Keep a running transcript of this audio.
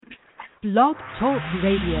Blog Talk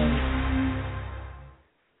Radio.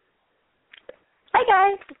 Hi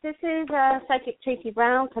guys, this is Psychic Tracy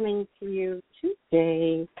Brown coming to you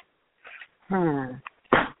today. Let's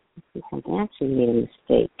see something. I actually made a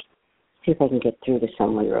mistake. See if I can get through to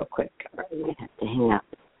someone real quick. Or I might have to hang up.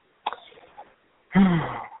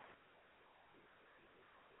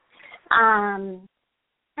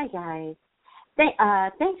 Hi guys.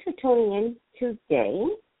 Thanks for tuning in today.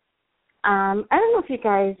 I don't know if you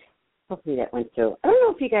guys, hopefully that went through. I don't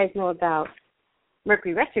know if you guys know about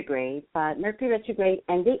Mercury retrograde, but Mercury retrograde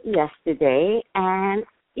ended yesterday, and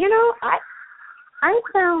you know, I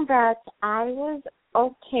found that I was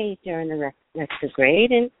okay during the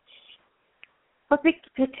retrograde, but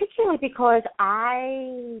particularly because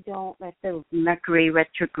I don't let the Mercury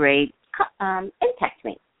retrograde impact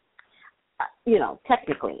me.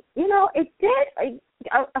 Technically, it did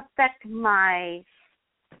affect my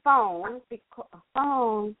phone because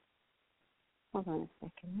Hold on a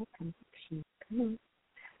second. What connection?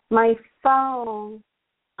 My phone.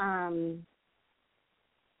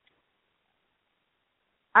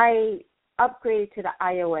 I upgraded to the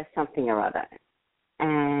iOS something or other,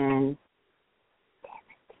 and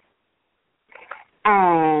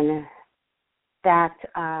that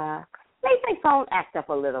made my phone act up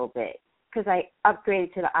a little bit because I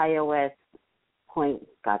upgraded to the iOS point.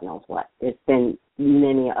 God knows what. There's been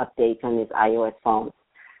many updates on this iOS phone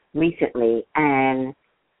recently, and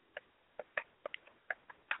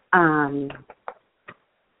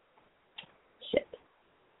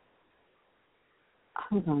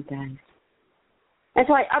hold on, guys. And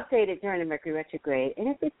so I updated during the Mercury retrograde, and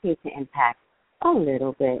it did seem to impact a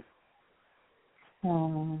little bit.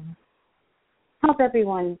 How's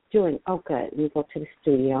everyone doing? Oh, good. Let me go to the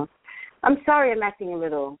studio. I'm sorry I'm acting a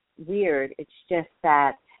little weird. It's just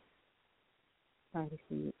that. Where did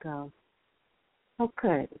you go? Oh,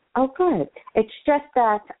 good. It's just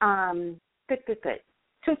that. Good.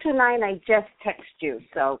 229, I just text you,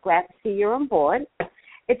 so glad to see you're on board.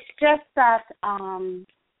 It's just that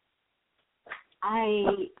I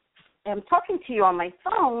am talking to you on my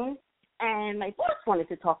phone, and my boss wanted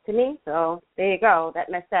to talk to me, so there you go.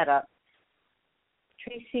 That messed that up.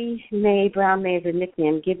 Tracy May Brown May is a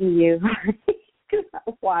nickname I'm giving you.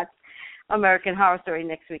 Watch American Horror Story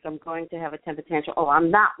next week. I'm going to have a temper tantrum. Oh, I'm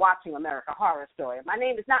not watching American Horror Story. My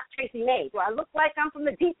name is not Tracy May. Do I look like I'm from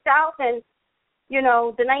the Deep South and,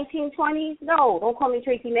 the 1920s? No, don't call me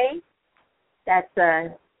Tracy May. That's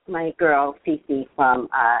my girl, Cece, from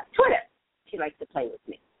Twitter. She likes to play with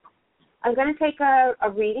me. I'm going to take a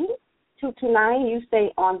reading. 229, you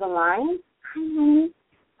stay on the line. Hi,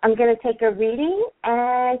 I'm going to take a reading,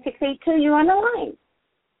 and 682, you're on the line.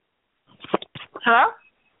 Hello?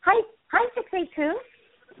 Hi, 682.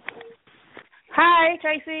 Hi,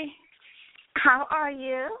 Tracy. How are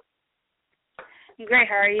you? I'm great.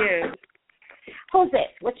 How are you? Who's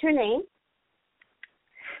this? What's your name?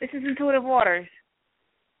 This is Intuitive Waters.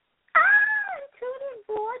 Intuitive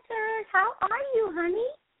Waters. How are you,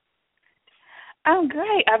 honey? I'm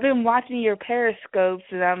great. I've been watching your periscopes,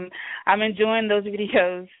 and I'm enjoying those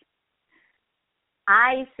videos.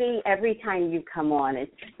 I see every time you come on.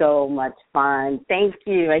 It's so much fun. Thank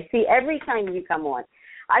you. I see every time you come on.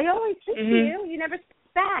 I always speak to you. You never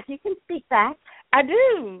speak back. You can speak back. I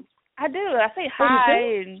do. I say hi.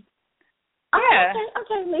 And yeah.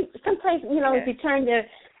 Okay. Sometimes, if you turn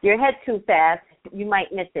your head too fast, you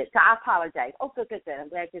might miss it. So I apologize. Oh, good. I'm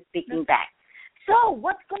glad you're speaking back. So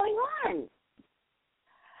what's going on?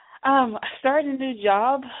 I started a new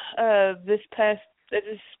job. I just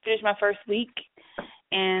finished my first week,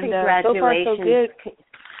 and so far so good.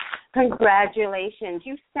 Congratulations!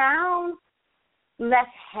 You sound less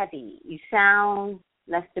heavy. You sound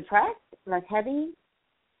less depressed, less heavy.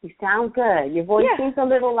 You sound good. Your voice seems a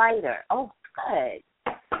little lighter. Oh, good.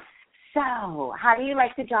 So, how do you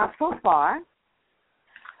like the job so far?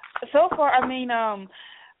 So far,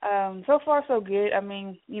 so far so good.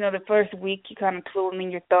 The first week you kind of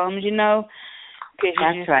twiddling your thumbs, because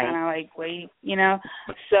you're just kind of like wait,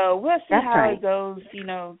 So we'll see how it goes,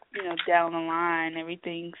 down the line and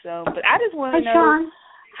everything. So, but I just want to know Sean.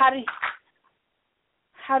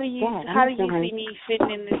 how do you see me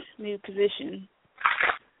fitting in this new position?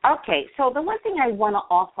 Okay, so the one thing I want to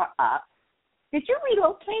offer up, did you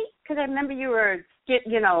relocate? Because I remember you were,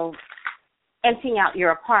 emptying out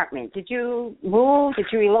your apartment. Did you move? Did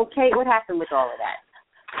you relocate? What happened with all of that?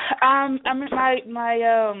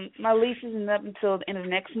 My lease isn't up until the end of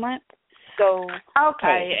next month, so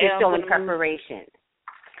okay, you're still in preparation.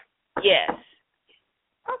 Yes.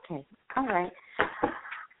 Okay, all right.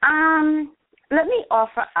 Let me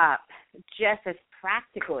offer up just as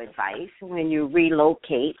practical advice when you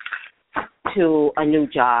relocate. to a new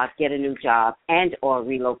job, get a new job, and or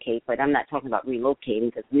relocate. But I'm not talking about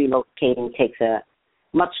relocating because relocating takes a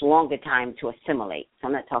much longer time to assimilate. So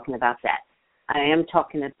I'm not talking about that. I am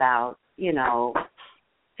talking about,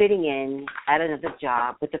 fitting in at another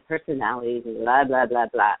job with the personalities, blah, blah, blah,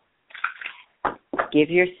 blah. Give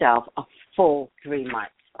yourself a full 3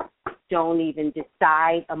 months. Don't even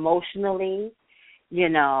decide emotionally,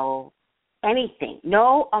 anything.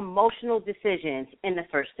 No emotional decisions in the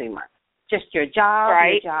first 3 months. Just your job,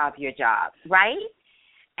 right. your job, right?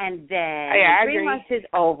 And then when 3 months is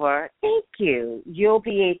over, thank you. You'll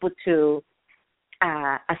be able to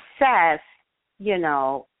assess,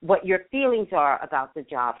 what your feelings are about the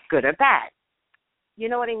job, good or bad. You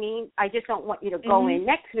know what I mean? I just don't want you to go in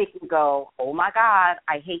next week and go, oh, my God,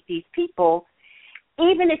 I hate these people.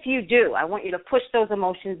 Even if you do, I want you to push those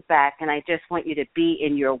emotions back, and I just want you to be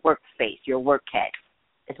in your workspace, your work head,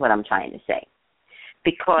 is what I'm trying to say.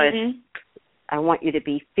 Because I want you to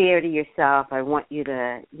be fair to yourself. I want you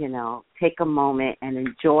to, take a moment and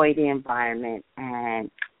enjoy the environment and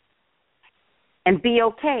be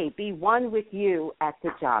okay. Be one with you at the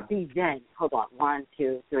job. Be zen. Hold on. 1,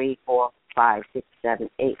 2, 3, 4, 5, 6, 7,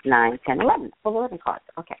 8, 9, 10, 11. Full 11 cards.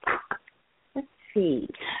 Okay. Let's see.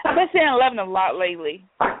 I've been saying 11 a lot lately.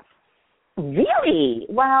 Really?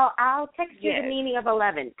 Well, I'll text you the meaning of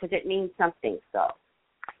 11 because it means something. So.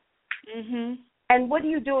 And what are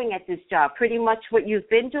you doing at this job? Pretty much what you've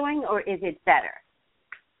been doing, or is it better?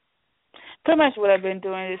 Pretty much what I've been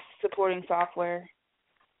doing is supporting software.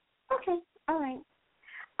 Okay. All right.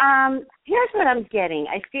 Here's what I'm getting.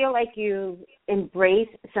 I feel like you embrace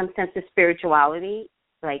some sense of spirituality,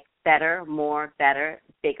 like better, more, better,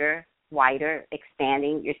 bigger, wider,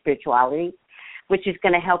 expanding your spirituality, which is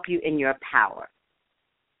going to help you in your power.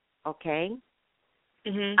 Okay?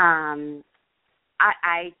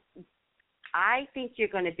 I think you're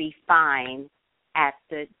going to be fine at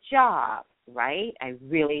the job, right? I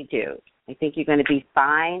really do. I think you're going to be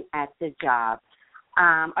fine at the job.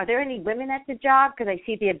 Are there any women at the job? Because I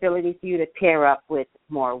see the ability for you to pair up with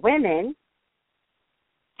more women.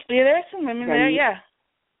 Yeah, there's some women there, yeah.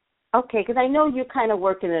 Okay, because I know you're kind of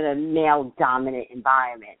working in a male-dominant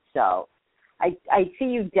environment. So I see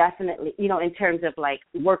you definitely, in terms of, like,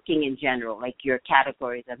 working in general, like your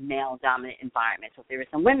categories of male-dominant environment. So if there are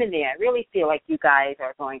some women there, I really feel like you guys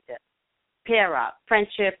are going to pair up,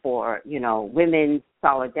 friendship or, women's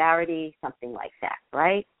solidarity, something like that,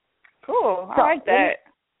 right? Cool. I like that.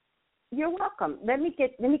 You're welcome. Let me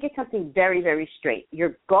get something very, very straight.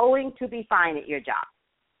 You're going to be fine at your job,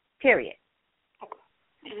 period.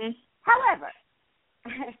 However,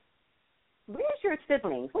 where's your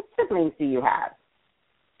siblings? What siblings do you have?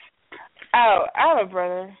 Oh, I have a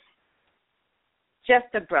brother.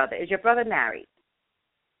 Just a brother. Is your brother married?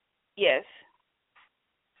 Yes.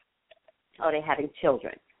 Are they having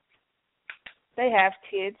children? They have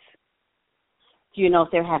kids. Do you know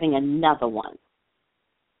if they're having another one?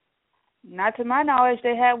 Not to my knowledge.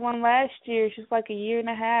 They had one last year. She's like a year and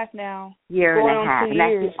a half now. Year and a half. 2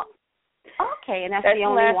 years. Okay, and that's the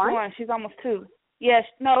only last one? She's almost 2. Yes,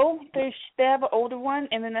 no, they have an older one,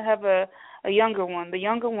 and then they have a younger one. The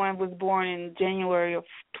younger one was born in January of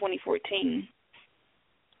 2014.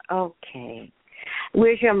 Okay.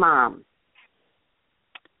 Where's your mom?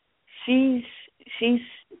 She's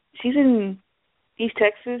in East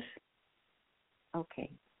Texas. Okay.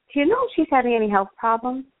 Do you know if she's having any health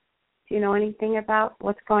problems? Do you know anything about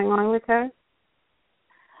what's going on with her?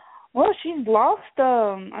 Well, she's lost,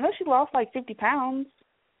 I know she lost like 50 pounds.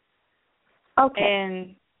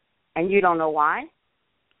 Okay. And you don't know why?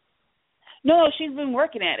 No, she's been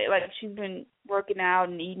working at it. Like, she's been working out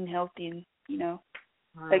and eating healthy and,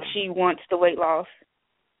 like she wants the weight loss.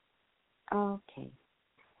 Okay.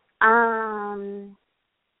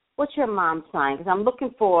 What's your mom's sign? Because I'm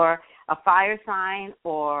looking for a fire sign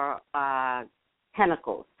or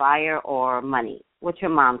pentacles, fire or money. What's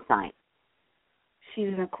your mom's sign? She's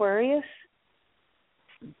an Aquarius.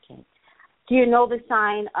 Okay. Do you know the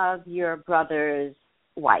sign of your brother's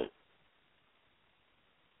wife?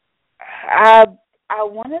 I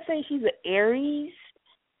want to say she's an Aries.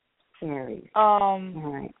 Aries. All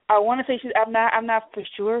right. I want to say she's. I'm not for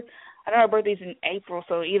sure. I know her birthday's in April,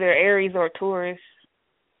 so either Aries or Taurus.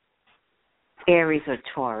 Aries or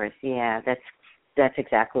Taurus. Yeah, that's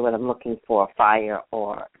exactly what I'm looking for. Fire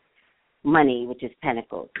or money, which is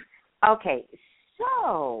pentacles. Okay.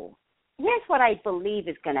 So here's what I believe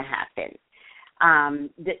is going to happen.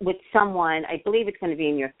 With someone, I believe it's going to be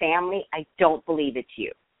in your family. I don't believe it's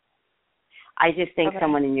you. I just think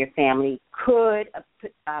someone in your family could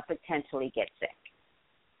potentially get sick.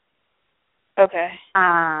 Okay.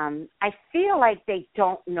 I feel like they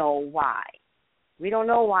don't know why. We don't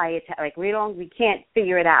know why it's like we can't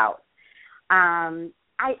figure it out.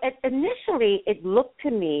 Initially it looked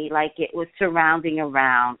to me like it was surrounding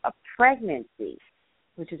around a pregnancy,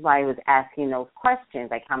 which is why I was asking those questions,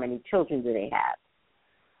 like how many children do they have.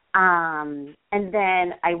 And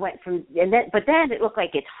then I went but then it looked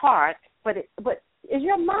like it's heart. But is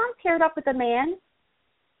your mom paired up with a man?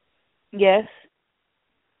 Yes.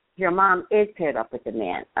 Your mom is paired up with a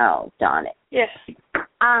man. Oh, darn it. Yes.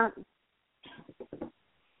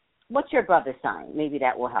 What's your brother's sign? Maybe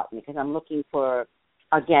that will help me because I'm looking for,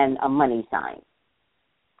 again, a money sign.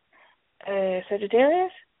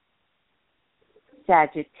 Sagittarius?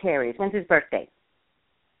 Sagittarius. When's his birthday?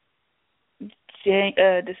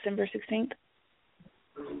 December 16th.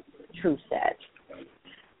 True Sag.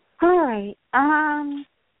 All right.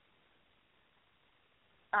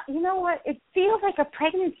 You know what? It feels like a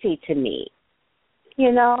pregnancy to me,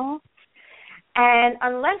 you know? And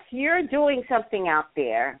unless you're doing something out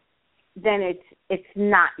there, then it's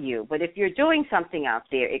not you. But if you're doing something out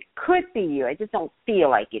there, it could be you. I just don't feel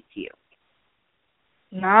like it's you.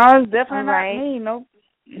 No, it's definitely not me. Nope.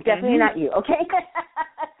 Definitely not you, okay?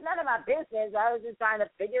 It's none of my business. I was just trying to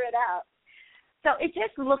figure it out. So it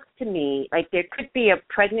just looks to me like there could be a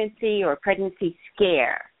pregnancy or a pregnancy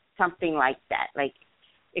scare, something like that. Like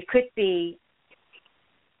it could be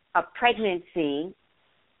a pregnancy,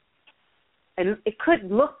 and it could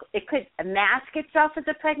mask itself as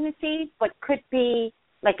a pregnancy, but could be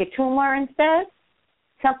like a tumor instead,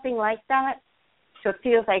 something like that. So it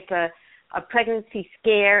feels like a pregnancy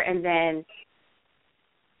scare and then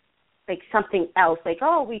like something else, like,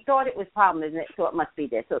 oh, we thought it was a problem, isn't it? So it must be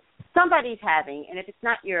this. So somebody's having, and if it's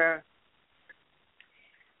not your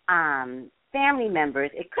family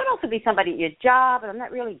members, it could also be somebody at your job, and I'm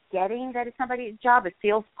not really getting that it's somebody at your job. It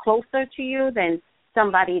feels closer to you than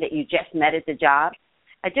somebody that you just met at the job.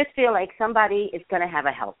 I just feel like somebody is going to have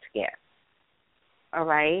a health scare, all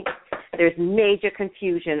right? There's major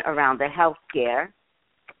confusion around the health scare.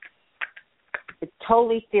 It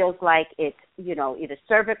totally feels like it's, you know, either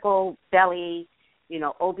cervical, belly, you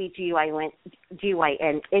know, OBGYN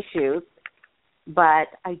issues. But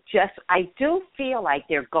I do feel like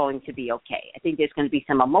they're going to be okay. I think there's going to be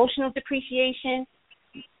some emotional depreciation,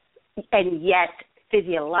 and yet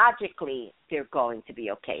physiologically they're going to be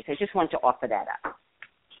okay. So I just wanted to offer that up.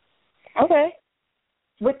 Okay.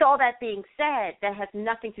 With all that being said, that has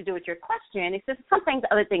nothing to do with your question. It's just sometimes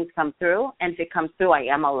other things come through, and if it comes through,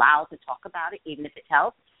 I am allowed to talk about it, even if it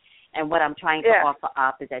helps. And what I'm trying to offer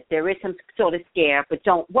up is that there is some sort of scare, but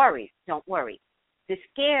don't worry. The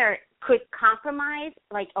scare could compromise,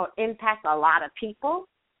 or impact a lot of people.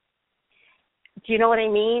 Do you know what I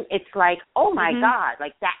mean? It's like, oh my God,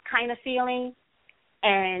 like that kind of feeling.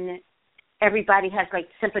 And everybody has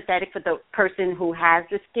sympathetic for the person who has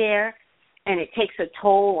the scare, and it takes a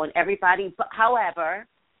toll on everybody. But however,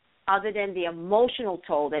 other than the emotional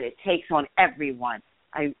toll that it takes on everyone,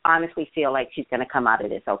 I honestly feel like she's going to come out of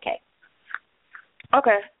this okay.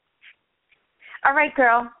 Okay. All right,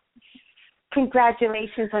 girl.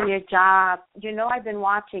 Congratulations on your job. You know I've been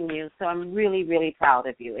watching you, so I'm really, really proud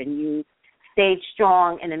of you. And you stayed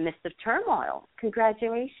strong in the midst of turmoil.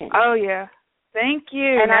 Congratulations. Oh, yeah. Thank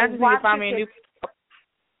you. And I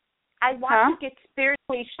watched you get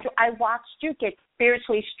spiritually. I watched you get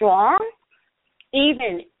spiritually strong,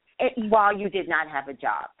 even while you did not have a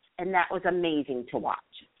job, and that was amazing to watch.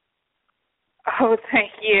 Oh,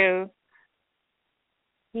 thank you.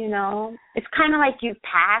 You know, it's kind of like you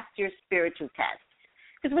passed your spiritual test,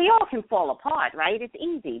 because we all can fall apart, right? It's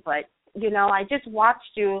easy, but I just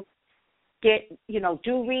watched you get,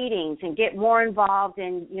 do readings and get more involved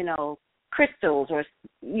in, crystals, or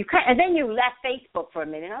and then you left Facebook for a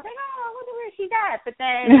minute. I was like, oh, I wonder where she's at. But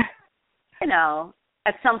then,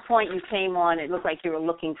 at some point you came on. It looked like you were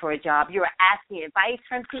looking for a job. You were asking advice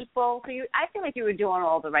from people. So I feel like you were doing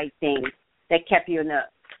all the right things that kept you in a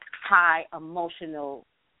high emotional,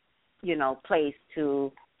 place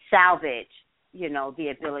to salvage,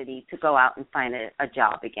 the ability to go out and find a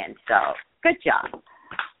job again. So good job.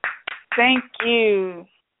 Thank you.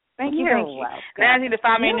 Thank you. Welcome. Now I need to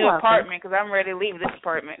find me a new apartment, because I'm ready to leave this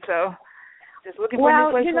apartment. So just looking for a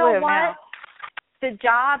new place to live now. The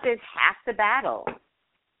job is half the battle.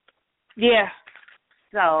 Yeah.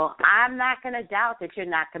 So I'm not going to doubt that you're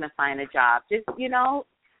not going to find a job. Just,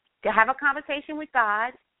 have a conversation with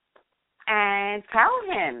God and tell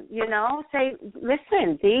him, say,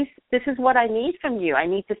 listen, this is what I need from you. I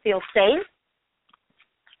need to feel safe,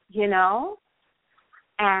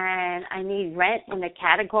 and I need rent in the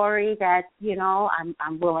category that,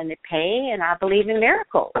 I'm willing to pay, and I believe in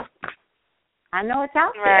miracles. I know it's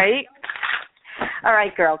out there. Right. All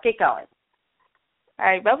right, girl, get going. All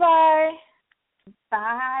right, bye-bye.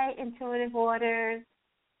 Bye, Intuitive Waters.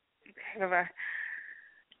 Bye-bye.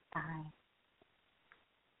 Bye.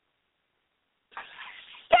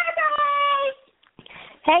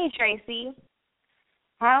 Hey, Tracy.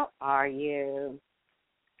 How are you?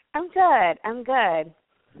 I'm good. I'm so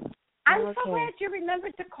glad you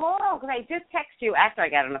remembered to call, because I just texted you after I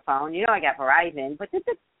got on the phone. You know I got Verizon, but did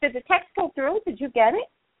the text go through? Did you get it?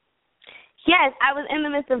 Yes, I was in the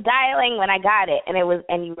midst of dialing when I got it, and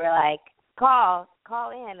you were like, call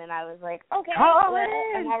in, and I was like, okay, call well,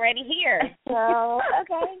 in. I'm already here, so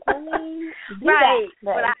okay, let me do right,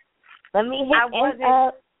 that. Let me hit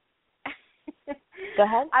Go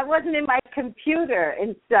ahead. I wasn't in my computer,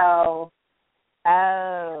 and so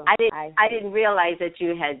I didn't realize that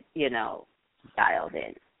you had, dialed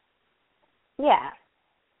in. Yeah.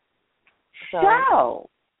 So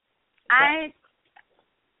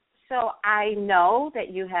I know that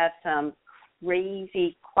you have some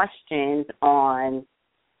crazy questions on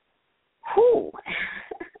who.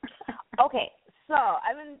 Okay. So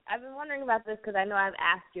I've been wondering about this because I know I've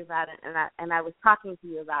asked you about it, and I was talking to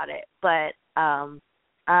you about it. But I've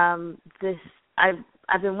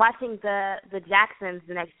been watching the Jacksons,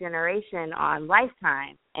 The Next Generation on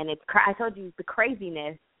Lifetime, and I told you the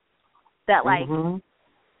craziness that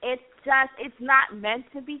it's not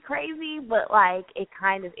meant to be crazy, but it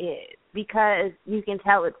kind of is, because you can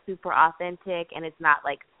tell it's super authentic and it's not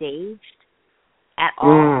staged at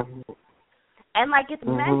all. And, it's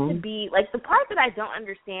meant to be, the part that I don't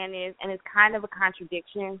understand is, and it's kind of a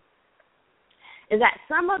contradiction, is that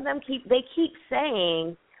some of them keep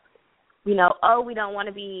saying, we don't want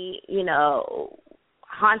to be,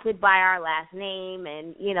 haunted by our last name,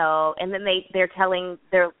 and, and then they're telling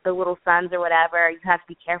the little sons or whatever, you have to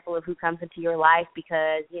be careful of who comes into your life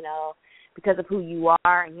because of who you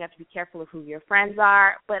are, and you have to be careful of who your friends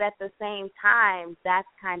are. But at the same time, that's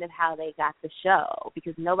kind of how they got the show,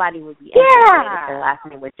 because nobody would be interested if their last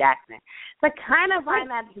name was Jackson. So I kind of find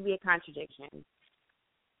that to be a contradiction,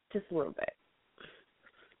 just a little bit.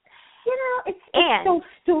 It's so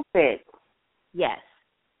stupid. Yes.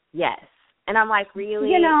 And I'm like,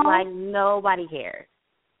 really? Nobody cares.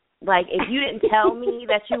 If you didn't tell me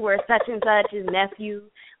that you were such and such's nephew,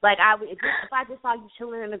 if I just saw you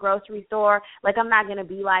chilling in the grocery store, I'm not going to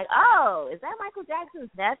be like, oh, is that Michael Jackson's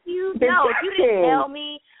nephew? No, if you didn't tell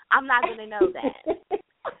me, I'm not going to know that.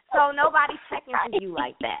 So nobody's checking for you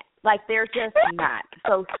like that. They're just not.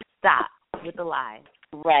 So stop with the lies.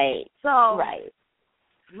 Right. Right.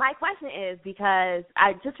 My question is, because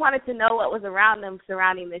I just wanted to know what was around them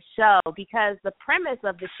surrounding this show, because one of the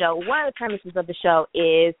premises of the show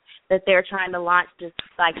is that they're trying to launch this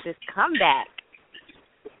comeback.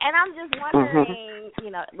 And I'm just wondering,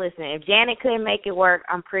 listen, if Janet couldn't make it work,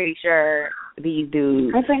 I'm pretty sure these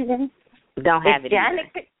dudes don't have it either.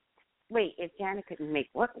 If Janet couldn't make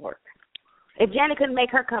what work? If Janet couldn't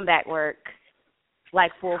make her comeback work,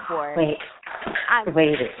 full force. Wait a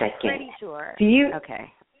second. Pretty sure. Do you? Okay.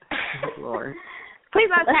 Lord. Please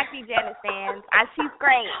don't attack me, Janet fans. She's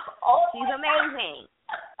great. She's amazing.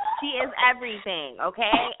 She is everything,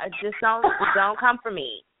 okay? Just don't come for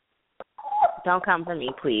me. Don't come for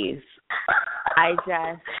me, please. I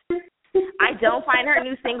don't find her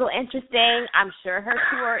new single interesting. I'm sure her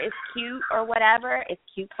tour is cute or whatever. It's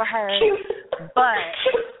cute for her. But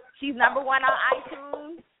she's number one on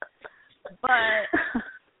iTunes. But,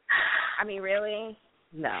 really?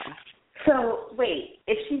 No. So, wait,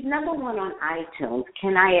 if she's number one on iTunes,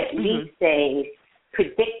 can I at least say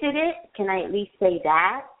predicted it? Can I at least say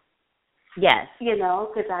that? Yes.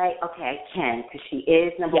 Because I can, because she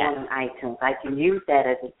is number one on iTunes. I can use that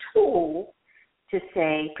as a tool to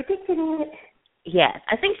say predicted it. Yes.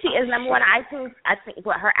 I think she is number one on iTunes. I think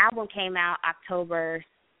her album came out October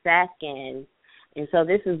 2nd, and so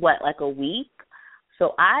this is a week.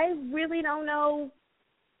 So I really don't know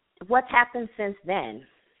what's happened since then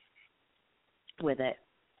with it.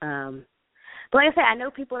 But like I said, I know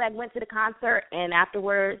people that went to the concert and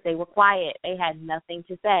afterwards they were quiet. They had nothing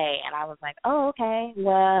to say. And I was like, oh, okay,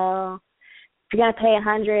 well, if you're going to pay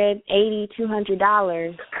 $180,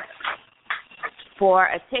 $200 for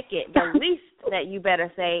a ticket, the least that you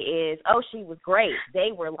better say is, oh, she was great.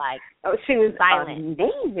 They were oh, she was silent.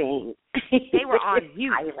 Amazing. They were on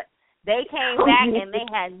mute. They came back and they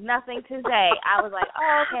had nothing to say. I was like,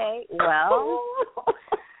 oh, okay, well.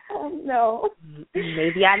 Oh, no.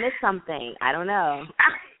 Maybe I missed something. I don't know.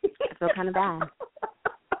 I feel kind of bad.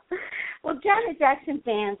 Well, Janet Jackson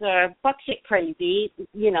fans are buckshit crazy,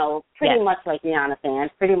 pretty much like Rihanna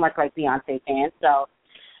fans, pretty much like Beyonce fans. So,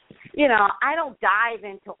 I don't dive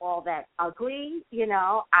into all that ugly,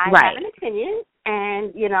 I have an opinion,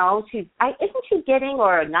 And, you know, isn't she getting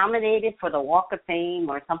or nominated for the Walk of Fame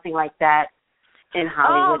or something like that in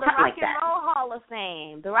Hollywood? Oh, the Rock and Roll Hall of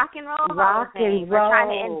Fame. The Rock and Roll Hall of Fame. We're trying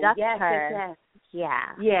to induct her.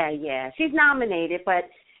 Yes. Yeah. She's nominated, but,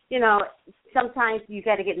 you know, sometimes you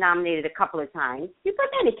got to get nominated a couple of times. But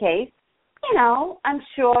in any case, you know, I'm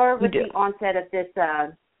sure with the onset of this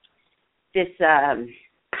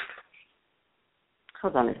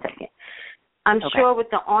hold on a second. I'm sure with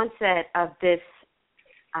the onset of this,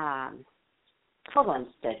 hold on,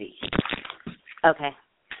 Stevie. Okay.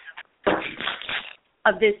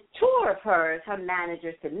 Of this tour of hers, her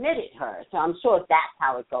manager submitted her. So I'm sure that's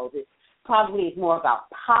how it goes. It probably is more about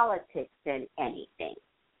politics than anything.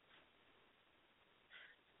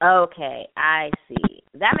 Okay, I see.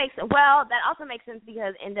 That also makes sense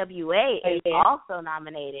because NWA is also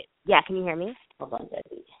nominated. Yeah, can you hear me? Hold on,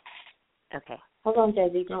 Desi. Okay. Hold on,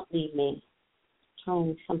 Desi. Don't leave me.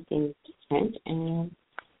 Trying something different and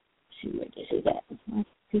see where this is at.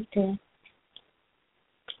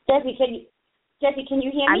 Desi, can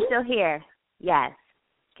you hear me? I'm still here. Yes.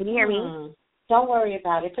 Can you hear me? Don't worry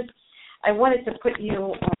about it. I wanted to put you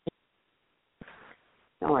on.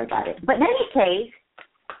 Don't worry about it. But in any case,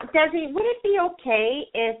 Desi, would it be okay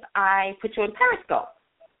if I put you in Periscope?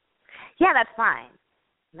 Yeah, that's fine.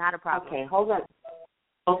 Not a problem. Okay, hold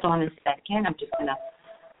on a second. I'm just going to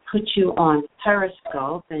put you on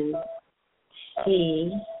Periscope and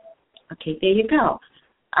see. Okay, there you go.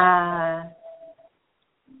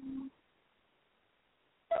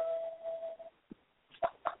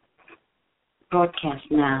 Broadcast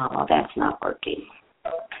now. Oh, that's not working.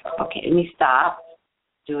 Okay, let me stop.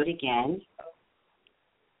 Do it again.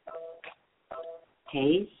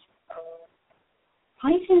 Okay.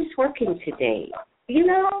 Why isn't this working today? You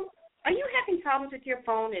know, are you having problems with your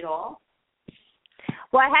phone at all?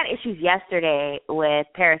 Well, I had issues yesterday with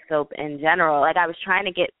Periscope in general. Like I was trying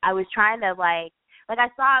to I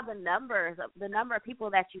saw the number of people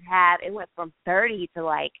that you had. It went from 30 to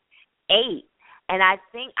 8. And I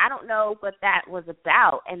don't know what that was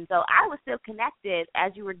about. And so I was still connected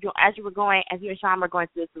as you and Sean were going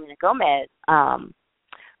through the Selena Gomez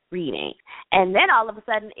reading. And then all of a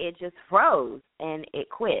sudden it just froze and it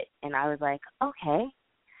quit. And I was like, okay.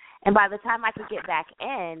 And by the time I could get back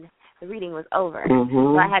in, the reading was over.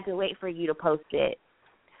 So I had to wait for you to post it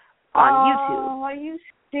on YouTube. Oh, are you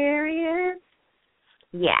serious?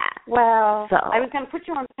 Yeah. Well, I was going to put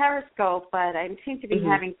you on Periscope, but I seem to be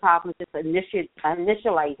having problems with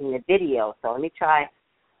initializing the video. So let me try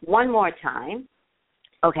one more time.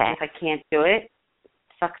 Okay. If I can't do it,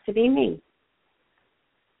 sucks to be me.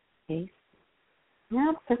 Okay.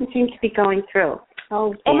 No, it doesn't seem to be going through.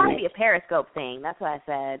 Oh, it might be a Periscope thing. That's what I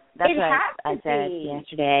said. That's what I said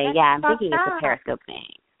yesterday. Yeah, I'm thinking it's a Periscope thing.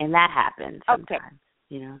 And that happens sometimes,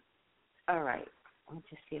 you know. All right. Let's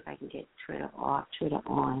just see if I can get Twitter off, Twitter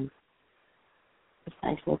on.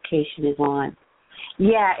 Precise location is on.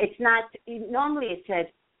 Yeah, it's not. Normally it says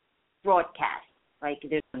broadcast. Like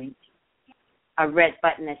there's a red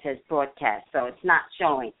button that says broadcast, so it's not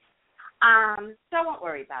showing. So I won't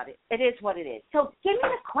worry about it. It is what it is. So give me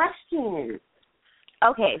the question.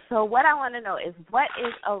 Okay, so what I want to know is what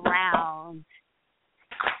is around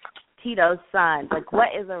Tito's son? Like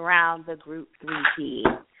what is around the Group 3T?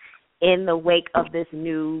 In the wake of this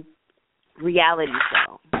new reality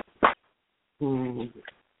show?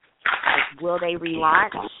 Will they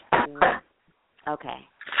relaunch? Okay.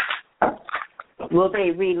 Will they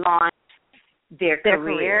relaunch their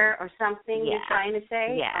career or something you're trying to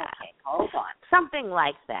say? Yeah. Okay, hold on. Something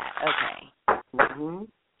like that. Okay.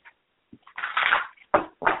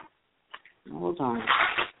 Hold on.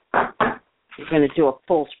 We're going to do a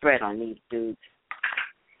full spread on these dudes.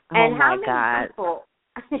 And my God. People,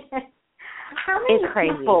 how many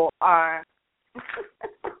people are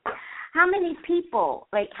how many people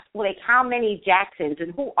like how many Jacksons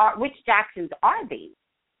and which Jacksons are these?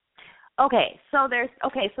 Okay, so the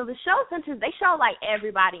show centers, they show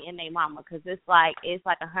everybody and their mama because it's like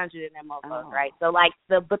 100 of them motherfuckers, right? So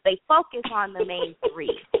but they focus on the main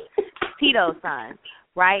three, Tito's sons,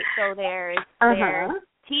 right? So there's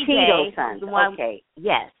TJ, Tito's sons. The one,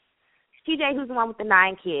 yes, TJ, who's the one with the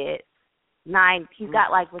 9 kids. He's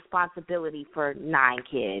got responsibility for 9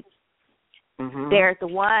 kids. There's the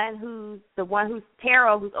one who's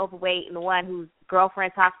Taro, who's overweight, and the one whose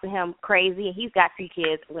girlfriend talks to him crazy, and he's got 2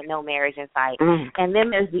 kids with no marriage in sight. And then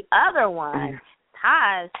there's the other one,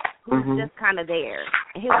 Taj, who's just kind of there.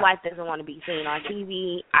 And his wife doesn't want to be seen on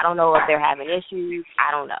TV. I don't know if they're having issues.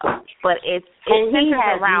 I don't know. But it's and he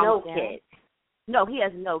has around no them. kids. No, he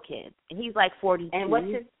has no kids. And he's 42. And what's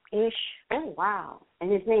his ish? Oh, wow.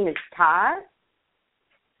 And his name is Taj?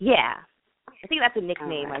 Yeah. I think that's a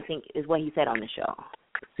nickname, right. I think, is what he said on the show.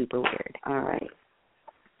 Super weird. All right.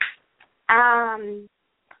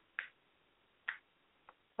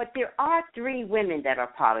 But there are 3 women that are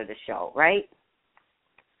part of the show, right?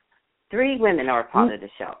 3 women are a part of the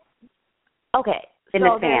show. Okay. In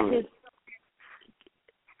the family.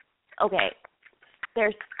 Okay.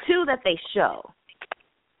 There's 2 that they show.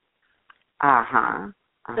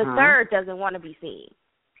 The third doesn't want to be seen.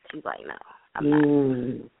 She's like, no, I'm not.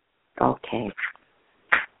 Okay.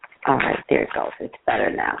 All right, there it goes. It's better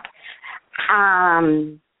now.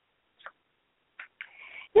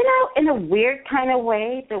 In a weird kind of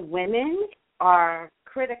way, the women are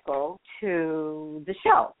critical to the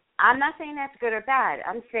show. I'm not saying that's good or bad.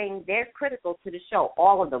 I'm saying they're critical to the show,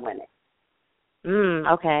 all of the women.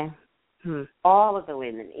 Okay. All of the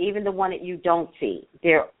women, even the one that you don't see,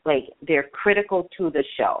 they're critical to the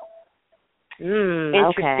show.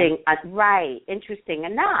 Interesting, okay. Right? Interesting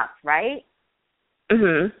enough, right?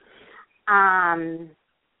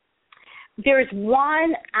 There's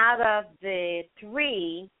one out of the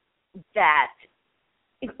 3 that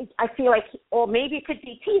I feel like, or maybe it could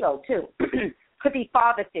be Tito too, could be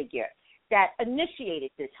father figure that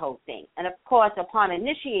initiated this whole thing, and of course, upon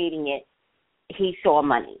initiating it, he saw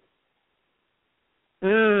money.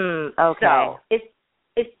 Okay. So,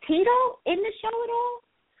 is Tito in the show at all?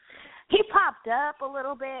 He popped up a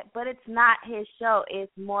little bit, but it's not his show.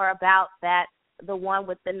 It's more about the one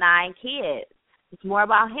with the 9 kids. It's more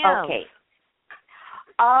about him.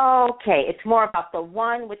 Okay. It's more about the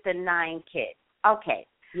one with the 9 kids. Okay.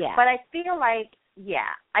 Yeah. But I feel like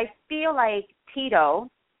Tito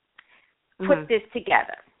put this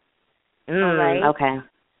together. All right? Okay.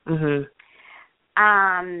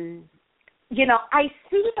 I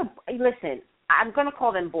see listen, I'm going to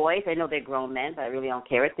call them boys. I know they're grown men, but I really don't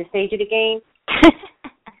care at this stage of the game.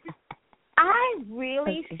 I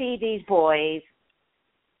really see these boys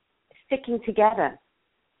sticking together,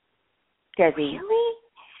 Desi. Really?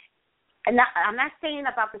 And I'm not saying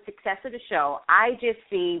about the success of the show. I just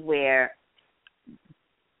see where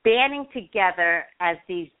banding together as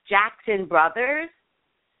these Jackson brothers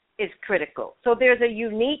is critical. So there's a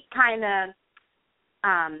unique kind of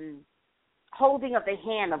holding of the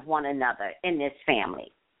hand of one another in this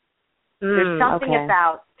family. There's something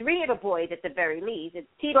about 3 of the boys at the very least.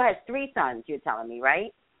 Tito has 3 sons, you're telling me,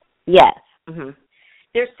 right? Yes.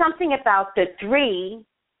 There's something about the 3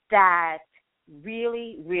 that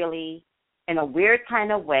really, really, in a weird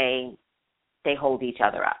kind of way, they hold each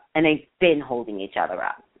other up. And they've been holding each other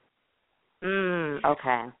up.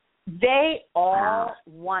 Okay. They all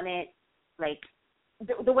wanted,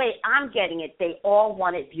 the way I'm getting it, they all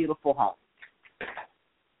wanted beautiful homes.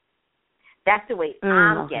 That's the way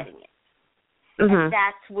I'm getting it. And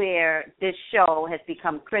that's where this show has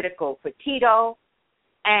become critical for Tito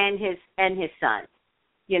and his son.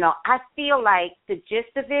 I feel like the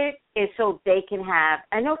gist of it is so they can have,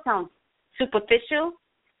 I know it sounds superficial,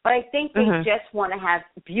 but I think they just want to have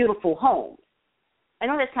beautiful homes. I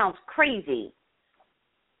know that sounds crazy.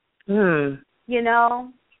 I don't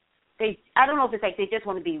know if it's like they just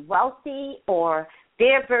want to be wealthy or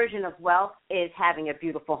their version of wealth is having a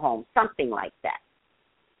beautiful home, something like that.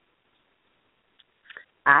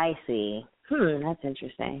 I see. That's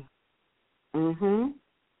interesting.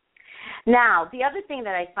 Now, the other thing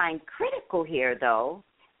that I find critical here, though,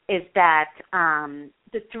 is that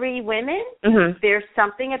the 3 women, there's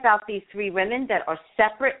something about these 3 women that are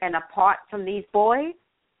separate and apart from these boys.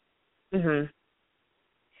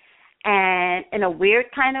 And in a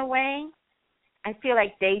weird kind of way, I feel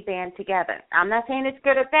like they band together. I'm not saying it's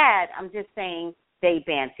good or bad. I'm just saying they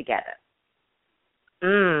band together.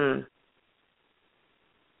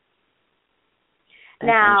 That's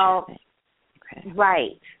now, okay.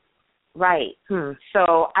 Right.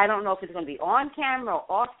 So I don't know if it's going to be on camera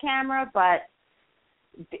or off camera, but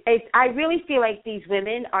I really feel like these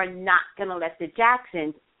women are not going to let the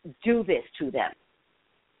Jacksons do this to them.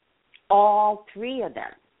 All 3 of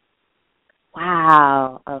them.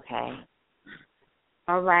 Wow. Okay.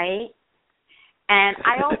 All right. And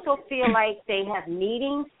I also feel like they have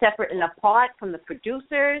meetings separate and apart from the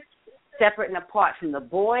producers, separate and apart from the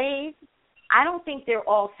boys. I don't think they're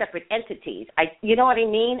all separate entities. You know what I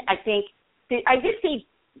mean? I think I just see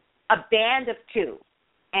a band of 2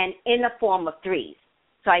 and in the form of 3s.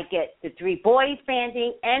 So I get the 3 boys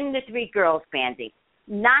banding and the 3 girls banding.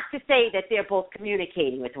 Not to say that they're both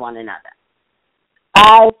communicating with one another.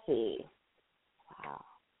 I see. Wow.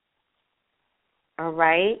 All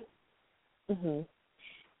right?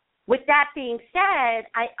 With that being said,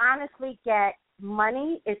 I honestly get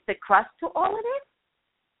money is the crust to all of this.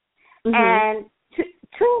 And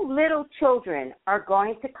 2 little children are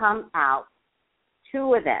going to come out,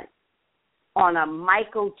 2 of them, on a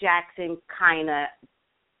Michael Jackson kind of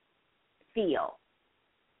feel.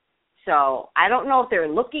 So I don't know if they're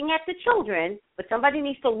looking at the children, but somebody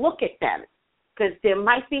needs to look at them because there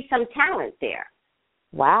might be some talent there.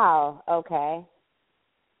 Wow, okay.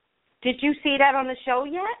 Did you see that on the show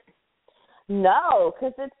yet? No,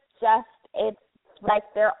 because it's like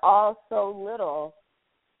they're all so little.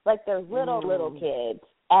 Like they're little kids.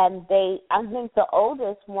 And I think the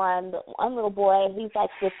oldest one little boy, he's like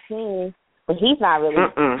 15, but he's not really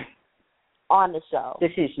on the show.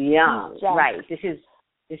 This is young, right? This is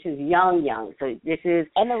young. So this is,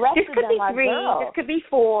 and the rest this of could them be are 3, girls. this could be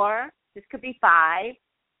 4, this could be 5.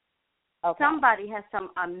 Okay. Somebody has some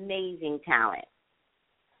amazing talent.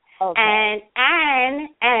 Okay. And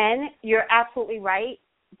you're absolutely right.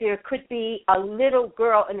 There could be a little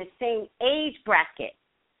girl in the same age bracket.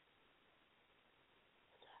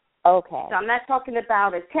 Okay. So I'm not talking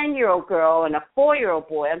about a 10-year-old girl and a 4-year-old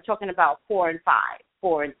boy. I'm talking about 4 and 5,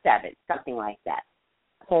 4 and 7, something like that.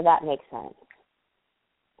 So that makes sense.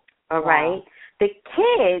 All right. The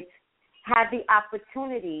kids have the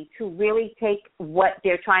opportunity to really take what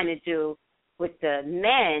they're trying to do with the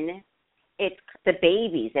men. It's the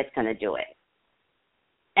babies that's going to do it.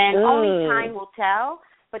 And only time will tell,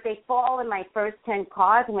 but they fall in my first 10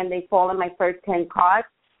 cards. And when they fall in my first 10 cards,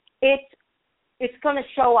 it's going to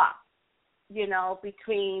show up,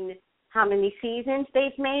 between how many seasons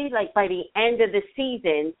they've made. Like by the end of the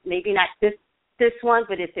season, maybe not this one,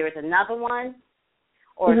 but if there's another one,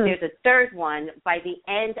 or if there's a third one, by the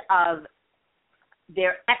end of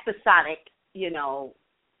their episodic,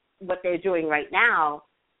 what they're doing right now,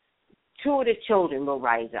 2 of the children will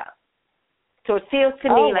rise up. So it feels to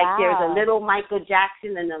me like there's a little Michael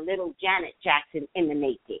Jackson and a little Janet Jackson in the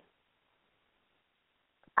making.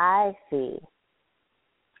 I see.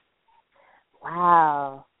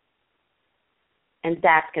 Wow. And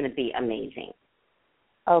that's going to be amazing.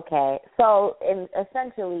 Okay. So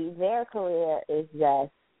essentially their career is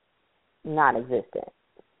just non-existent.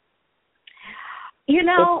 I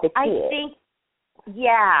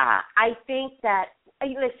think that,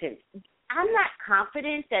 listen, I'm not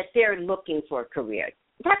confident that they're looking for a career.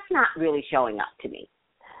 That's not really showing up to me.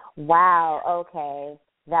 Wow, okay.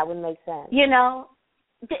 That would make sense.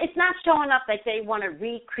 It's not showing up that they want to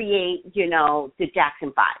recreate, the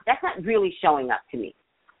Jackson 5. That's not really showing up to me.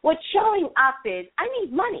 What's showing up is, I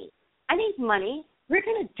need money. We're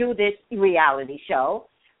going to do this reality show.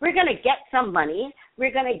 We're going to get some money.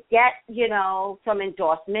 We're going to get, some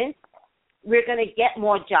endorsements. We're going to get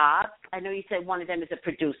more jobs. I know you said one of them is a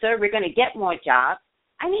producer. We're going to get more jobs.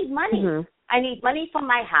 I need money. I need money for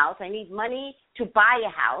my house. I need money to buy a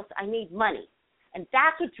house. I need money. And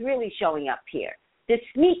that's what's really showing up here. The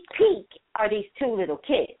sneak peek are these 2 little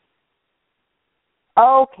kids.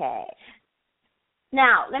 Okay.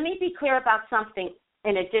 Now, let me be clear about something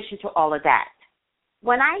in addition to all of that.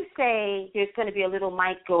 When I say there's going to be a little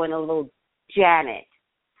Michael and a little Janet,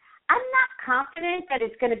 I'm not confident that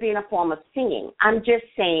it's going to be in a form of singing. I'm just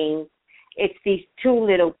saying it's these 2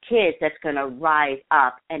 little kids that's going to rise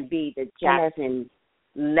up and be the Jackson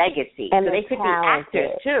legacy. And so they could talented. be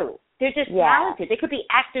actors, too. They're just talented. They could be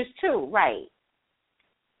actors, too, right.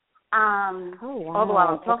 Although while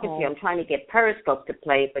I'm talking to you, I'm trying to get Periscope to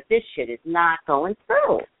play, but this shit is not going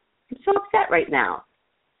through. I'm so upset right now.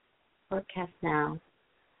 Broadcast now.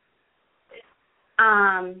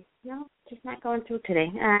 No, just not going through today.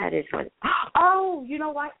 It is what. Oh, you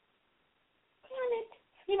know what? Damn it.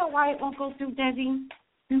 You know why it won't go through, Desi?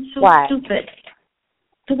 I'm so stupid.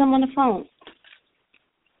 Because I'm on the phone.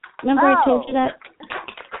 Remember I told you that?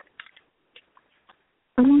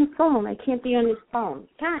 I'm on the phone. I can't be on this phone.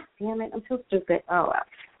 God damn it. I'm so stupid. Oh, well.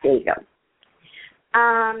 There you go.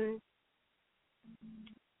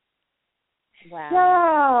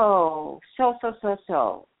 Wow. So.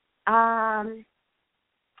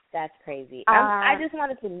 That's crazy. I just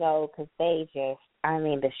wanted to know because the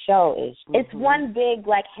show is, it's one big,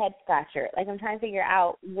 head scratcher. I'm trying to figure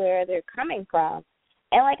out where they're coming from.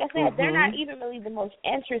 And like I said, they're not even really the most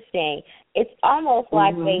interesting. It's almost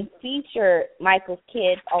like they feature Michael's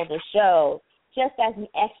kids on the show just as an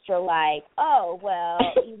extra, like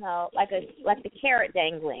the carrot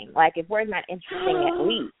dangling. Like, if we're not interesting, at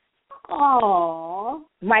least. Oh,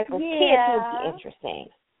 Michael's kids would be interesting.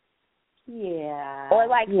 Yeah. Or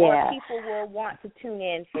or people will want to tune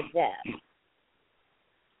in for them.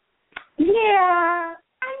 Yeah.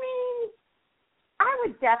 I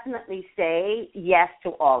would definitely say yes to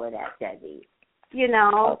all of that, Debbie.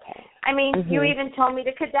 Okay. You even told me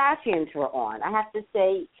the Kardashians were on. I have to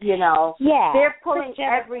say, they're pulling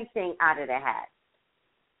everything out of the hat.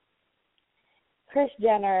 Kris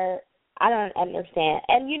Jenner, I don't understand.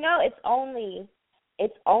 And it's only I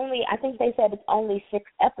think they said it's only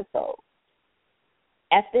 6 episodes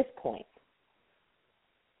at this point.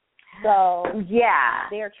 So yeah,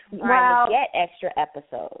 they're trying to get extra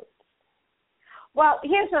episodes. Well,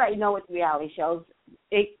 here's what I know with reality shows: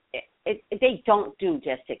 they don't do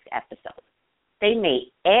just 6 episodes. They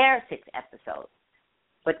may air 6 episodes,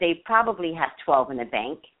 but they probably have 12 in the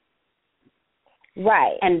bank.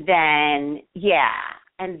 Right. And then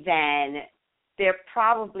they're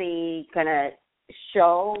probably gonna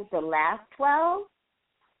show the last 12.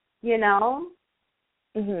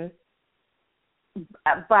 Mhm.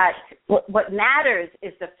 But what matters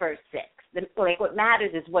is the first 6. What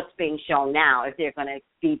matters is what's being shown now. If they're going to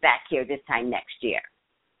be back here this time next year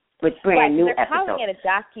with brand new episodes. They're calling it a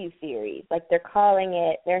docu-series. They're calling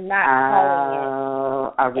it. They're not calling it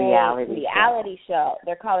a reality show.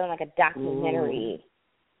 They're calling it a documentary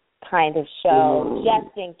kind of show,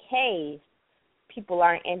 just in case people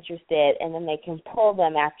aren't interested, and then they can pull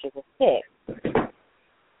them after the 6.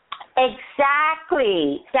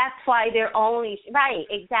 Exactly. That's why they're only right.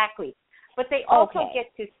 Exactly. But they also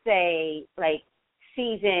get to say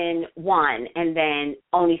season 1 and then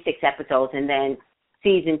only 6 episodes, and then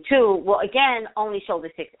season 2 will again only show the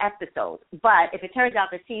 6 episodes. But if it turns out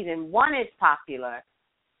that season 1 is popular,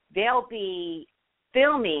 they'll be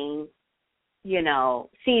filming,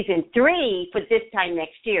 season 3 for this time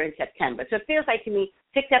next year in September. So it feels like to me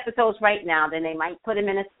 6 episodes right now. Then they might put them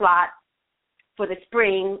in a slot for the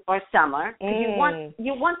spring or summer. You want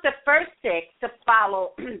the first 6 to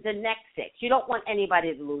follow the next 6. You don't want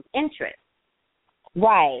anybody to lose interest.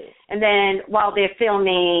 Right. And then while they're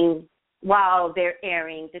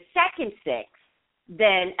airing the second 6,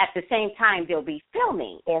 then at the same time they'll be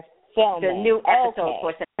filming. They're filming the new episode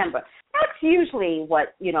for September. That's usually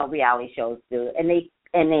what reality shows do, and they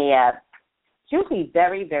it's usually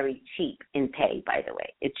very, very cheap in pay. By the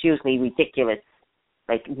way, it's usually ridiculous.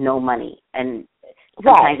 No money, and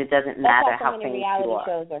sometimes it doesn't matter how famous you are. Reality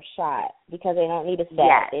shows are shot because they don't need a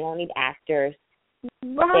set, they don't need actors, right?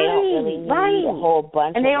 They don't really need a whole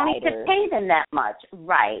bunch, and they don't writers. need to pay them that much,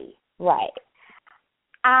 right?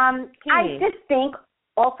 I just think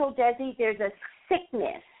also, Desi, there's a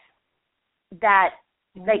sickness that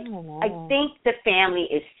I think the family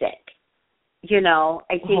is sick.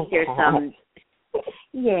 I think there's some.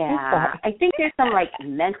 Yeah, I think there's some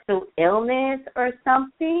mental illness or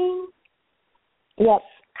something. Yep.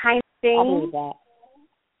 Kind of thing. I believe that.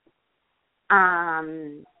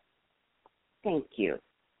 Thank you.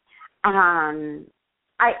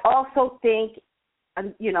 I also think,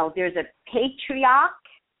 there's a patriarch.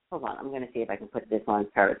 Hold on, I'm going to see if I can put this on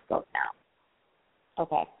Periscope now.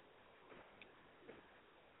 Okay.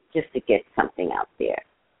 Just to get something out there.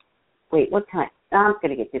 Wait, what time? I'm going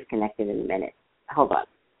to get disconnected in a minute. Hold on.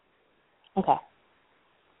 Okay.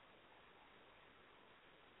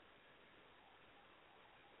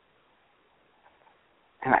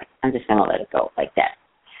 All right. I'm just going to let it go like that.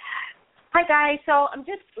 Hi, guys. So I'm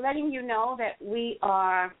just letting you know that we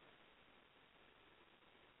are...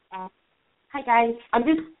 hi, guys. I'm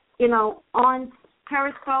just, on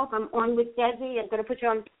Periscope. I'm on with Desi. I'm going to put you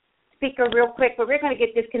on speaker real quick, but we're going to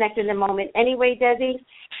get disconnected in a moment. Anyway, Desi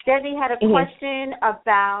had a question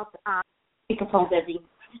about... speakerphone, Desi.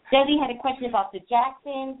 Desi had a question about the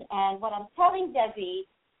Jacksons, and what I'm telling Desi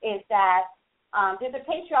is that there's a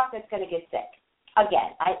patriarch that's going to get sick. I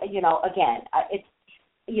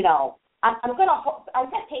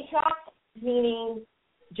said patriarch, meaning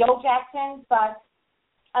Joe Jackson, but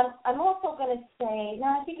I'm also going to say, no,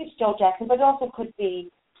 I think it's Joe Jackson, but it also could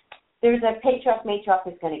be there's a patriarch, matriarch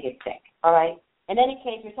that's going to get sick, all right? In any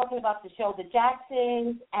case, we're talking about the show The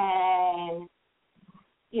Jacksons, and,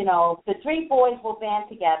 the 3 boys will band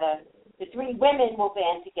together, the 3 women will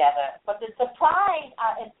band together, but the surprise,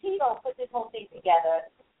 and Tito put this whole thing together,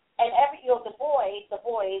 and the boys,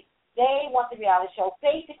 they want the reality show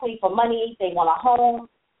basically for money, they want a home,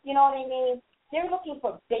 you know what I mean? They're looking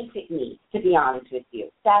for basic needs, to be honest with you.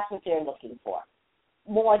 That's what they're looking for,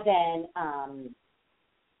 more than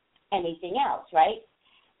anything else, right?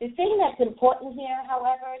 The thing that's important here,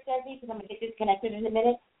 however, Desi, because I'm going to get disconnected in a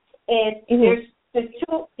minute, is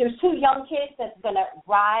there's two young kids that's going to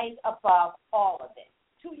rise above all of it.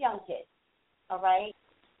 2 young kids, all right?